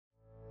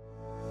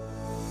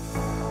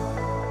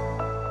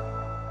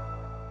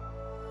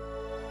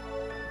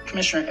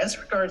Commissioner, as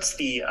regards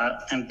the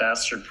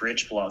Ambassador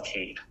Bridge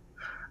blockade,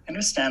 I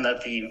understand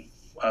that the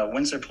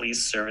Windsor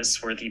Police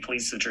Service were the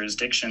police of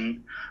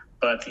jurisdiction,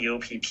 but the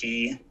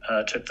OPP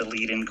took the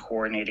lead in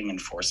coordinating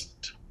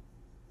enforcement.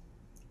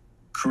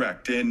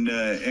 Correct,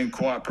 in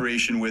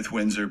cooperation with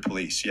Windsor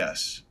Police,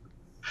 yes.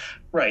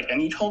 Right,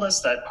 and you told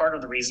us that part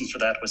of the reason for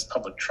that was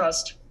public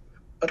trust,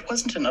 but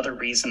wasn't another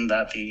reason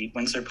that the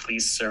Windsor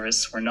Police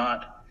Service were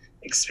not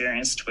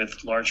experienced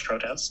with large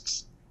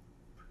protests?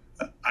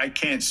 I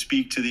can't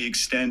speak to the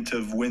extent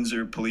of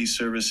Windsor Police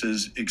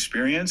Service's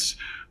experience,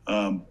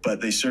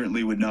 but they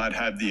certainly would not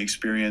have the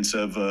experience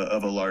of a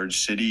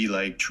large city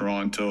like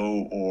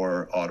Toronto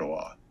or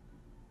Ottawa.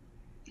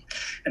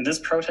 And this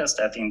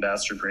protest at the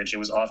Ambassador Bridge, it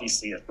was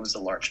a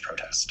large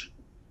protest.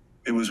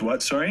 It was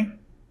what, sorry?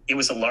 It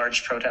was a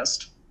large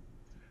protest.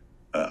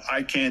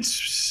 I can't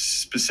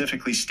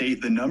specifically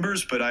state the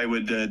numbers, but I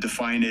would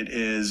define it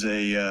as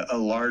a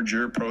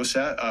larger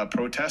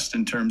protest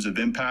in terms of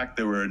impact.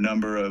 There were a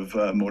number of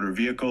motor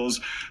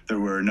vehicles, there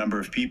were a number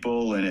of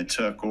people, and it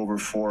took over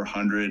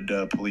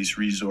 400 police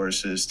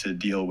resources to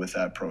deal with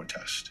that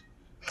protest.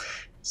 I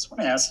just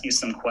want to ask you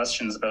some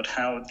questions about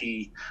how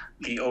the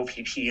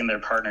OPP and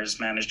their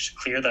partners managed to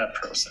clear that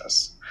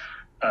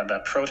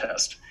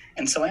protest.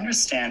 And so I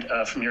understand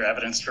from your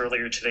evidence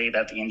earlier today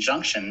that the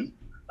injunction,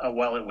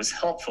 while it was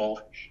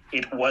helpful,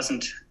 it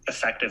wasn't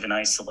effective in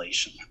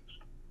isolation.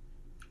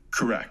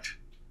 Correct.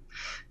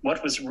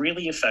 What was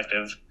really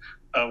effective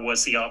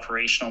was the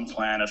operational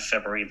plan of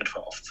February the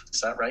 12th.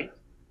 Is that right?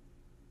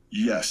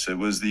 Yes, it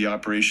was the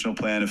operational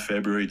plan of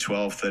February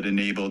 12th that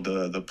enabled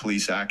the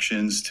police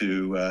actions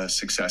to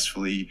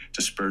successfully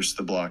disperse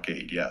the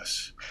blockade,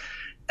 yes.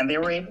 And they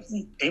were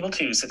able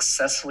to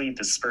successfully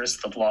disperse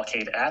the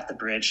blockade at the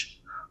bridge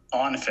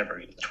on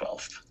February the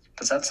 12th.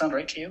 Does that sound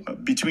right to you?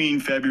 Between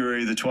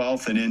February the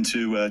 12th and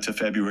into to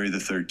February the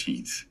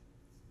 13th.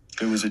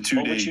 It was a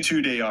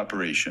two-day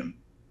operation.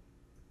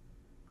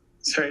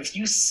 Sir, if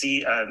you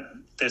see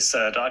this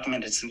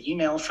document, it's an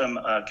email from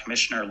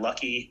Commissioner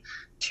Lucky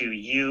to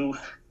you.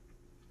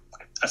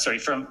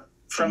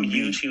 From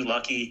you to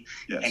Lucky,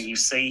 yes. And you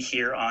say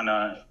here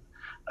on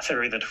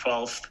February the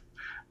 12th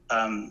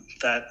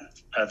that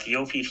the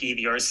OPP,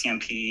 the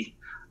RCMP,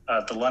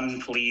 the London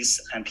Police,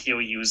 and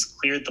POUs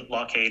cleared the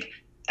blockade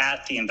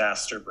at the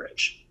Ambassador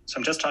Bridge. So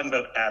I'm just talking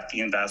about at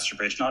the Ambassador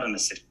Bridge, not in the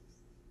city.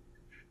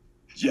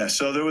 Yeah,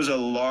 so there was a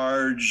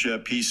large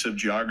piece of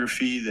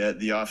geography that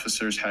the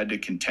officers had to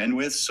contend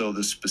with. So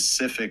the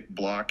specific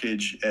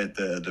blockage at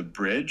the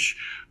bridge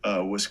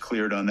was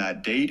cleared on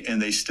that date, and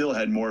they still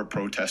had more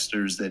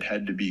protesters that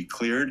had to be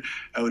cleared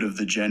out of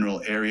the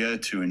general area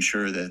to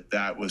ensure that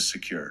that was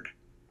secured.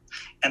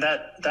 And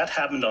that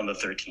happened on the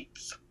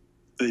 13th?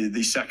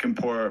 The second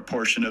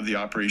portion of the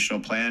operational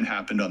plan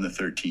happened on the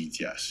 13th,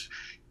 yes.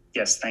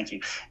 Yes, thank you.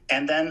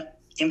 And then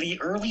in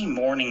the early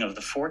morning of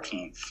the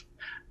 14th,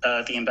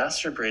 the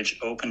Ambassador Bridge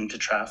opened to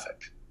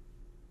traffic.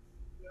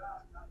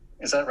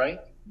 Is that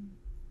right?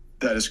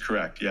 That is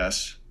correct,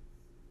 yes.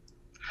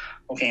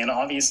 Okay, and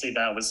obviously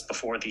that was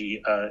before the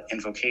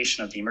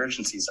invocation of the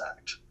Emergencies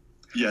Act.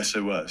 Yes,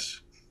 it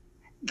was.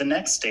 The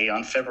next day,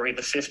 on February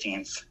the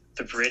 15th,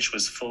 the bridge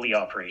was fully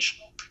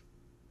operational.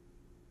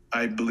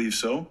 I believe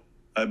so.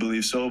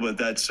 But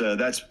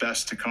that's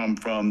best to come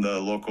from the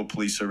local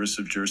police service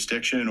of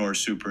jurisdiction or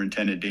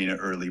Superintendent Dana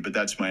Early, but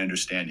that's my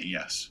understanding,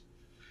 yes.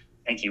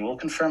 Thank you. We'll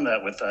confirm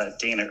that with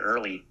Dana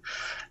Early.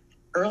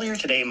 Earlier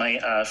today, my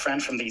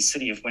friend from the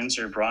City of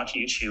Windsor brought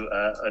you to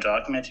a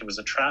document. It was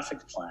a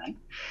traffic plan,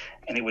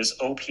 and it was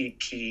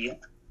OPP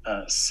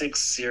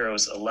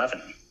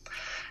 6011.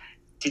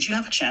 Did you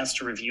have a chance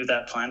to review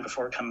that plan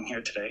before coming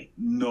here today?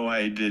 No,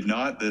 I did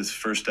not. The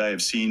first I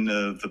have seen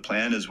of the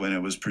plan is when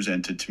it was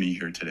presented to me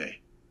here today.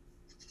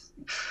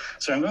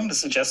 So I'm going to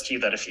suggest to you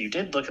that if you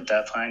did look at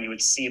that plan, you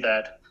would see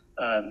that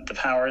the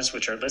powers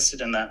which are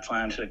listed in that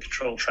plan to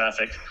control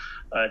traffic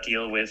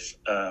deal with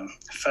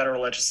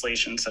federal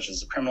legislation such as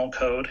the criminal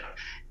code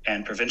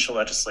and provincial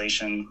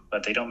legislation,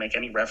 but they don't make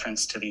any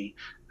reference to the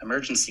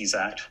Emergencies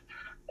Act.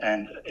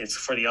 And it's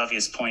for the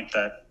obvious point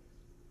that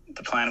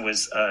the plan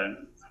was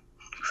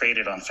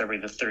created on February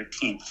the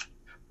 13th,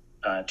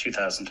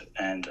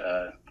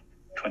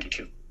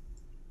 2022.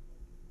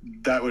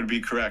 That would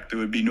be correct. There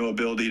would be no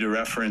ability to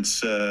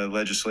reference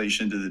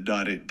legislation that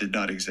did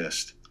not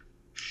exist.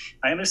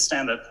 I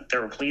understand that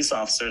there were police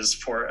officers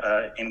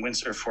in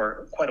Windsor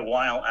for quite a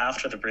while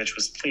after the bridge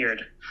was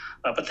cleared,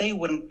 but they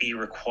wouldn't be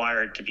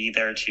required to be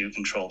there to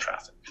control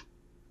traffic.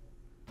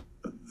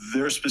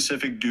 Their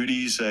specific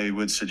duties, I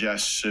would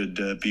suggest, should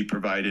be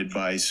provided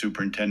by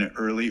Superintendent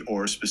Early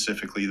or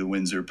specifically the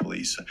Windsor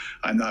Police.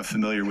 I'm not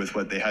familiar with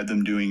what they had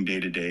them doing day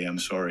to day. I'm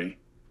sorry.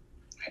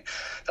 Okay.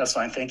 That's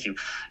fine. Thank you.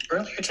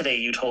 Earlier today,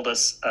 you told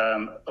us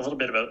a little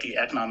bit about the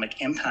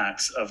economic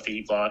impacts of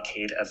the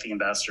blockade at the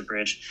Ambassador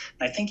Bridge.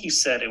 And I think you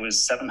said it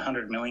was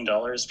 $700 million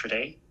per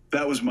day.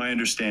 That was my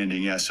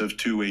understanding, yes, of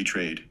two-way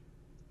trade.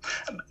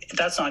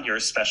 That's not your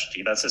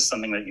specialty. That's just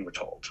something that you were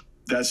told.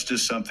 That's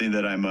just something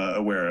that I'm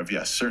aware of.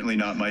 Yes, certainly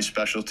not my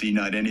specialty,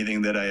 not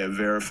anything that I have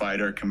verified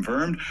or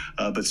confirmed,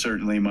 but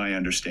certainly my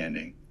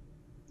understanding.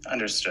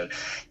 Understood.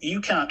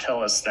 You cannot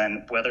tell us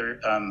then whether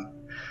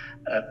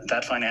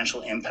that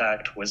financial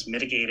impact was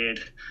mitigated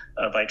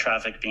by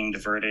traffic being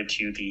diverted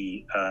to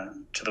the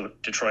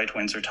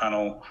Detroit-Windsor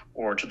Tunnel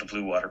or to the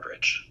Blue Water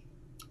Bridge.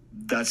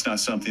 That's not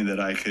something that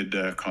I could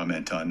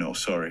comment on. No,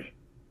 sorry.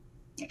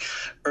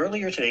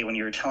 Earlier today, when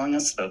you were telling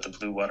us about the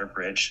Blue Water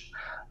Bridge,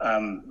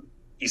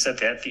 you said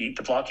that the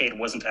blockade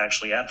wasn't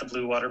actually at the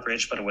Blue Water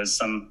Bridge, but it was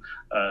some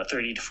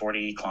 30 to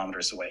 40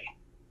 kilometers away.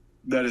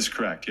 That is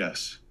correct,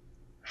 yes.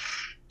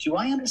 Do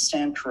I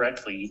understand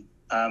correctly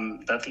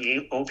that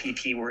the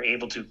OPP were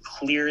able to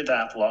clear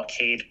that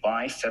blockade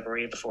by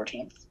February the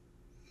 14th?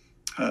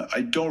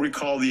 I don't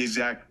recall the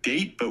exact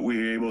date, but we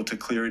were able to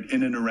clear it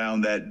in and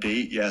around that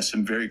date, yes,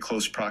 in very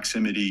close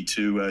proximity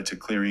to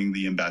clearing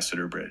the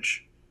Ambassador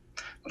Bridge.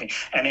 Okay.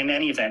 And in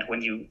any event,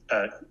 when you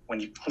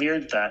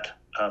cleared that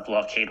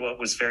blockade, what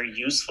was very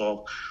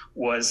useful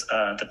was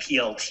the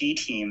PLT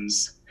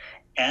teams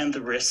and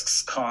the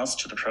risks caused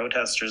to the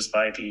protesters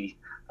by the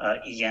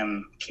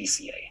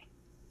EMPCA.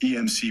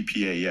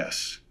 EMCPA,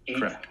 yes,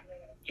 correct.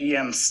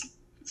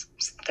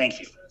 Thank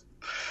you.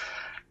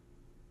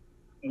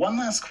 One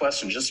last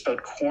question just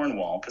about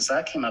Cornwall, because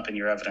that came up in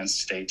your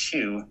evidence today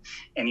too.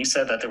 And you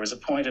said that there was a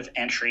point of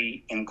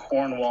entry in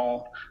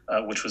Cornwall,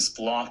 which was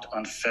blocked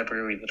on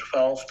February the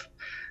 12th,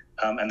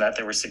 and that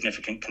there were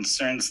significant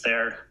concerns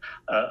there.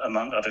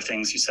 Among other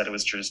things, you said it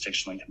was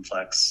jurisdictionally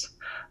complex.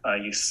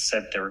 You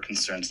said there were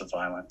concerns of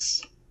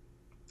violence.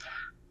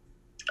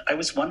 I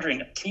was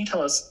wondering, can you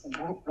tell us,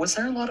 was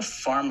there a lot of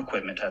farm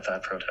equipment at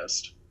that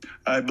protest?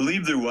 I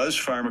believe there was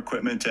farm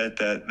equipment at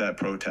that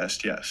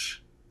protest, yes.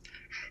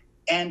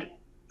 And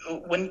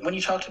when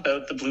you talked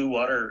about the Blue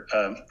Water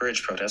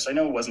Bridge protest, I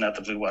know it wasn't at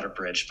the Blue Water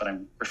Bridge, but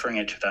I'm referring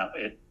it to that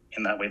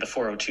in that way, the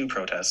 402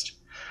 protest.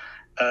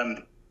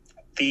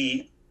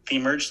 The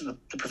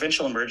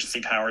provincial emergency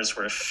powers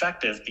were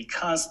effective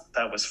because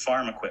that was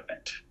farm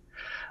equipment.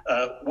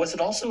 Was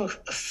it also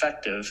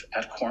effective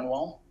at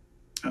Cornwall?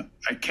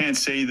 I can't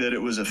say that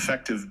it was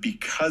effective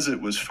because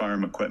it was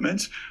farm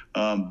equipment,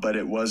 but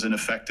it was an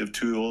effective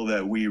tool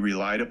that we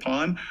relied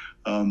upon.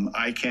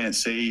 I can't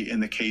say in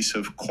the case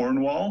of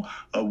Cornwall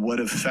what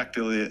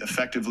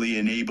effectively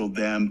enabled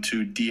them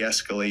to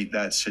de-escalate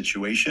that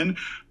situation.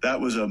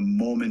 That was a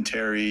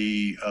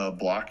momentary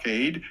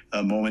blockade,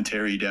 a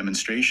momentary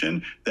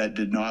demonstration that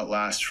did not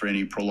last for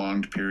any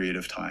prolonged period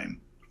of time.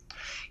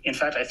 In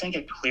fact, I think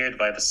it cleared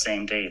by the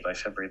same day, by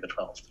February the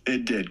 12th.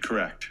 It did,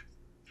 correct.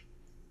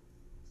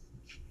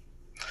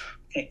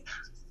 Okay.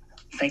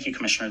 Thank you,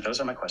 Commissioner.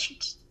 Those are my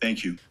questions.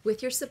 Thank you.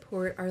 With your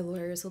support, our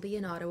lawyers will be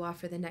in Ottawa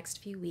for the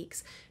next few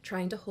weeks,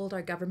 trying to hold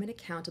our government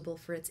accountable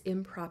for its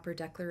improper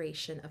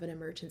declaration of an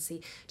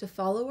emergency. To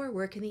follow our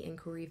work in the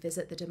inquiry,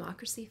 visit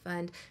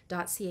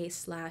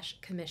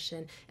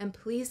thedemocracyfund.ca/commission, and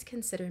please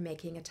consider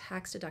making a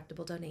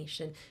tax-deductible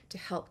donation to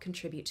help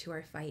contribute to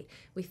our fight.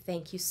 We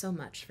thank you so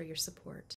much for your support.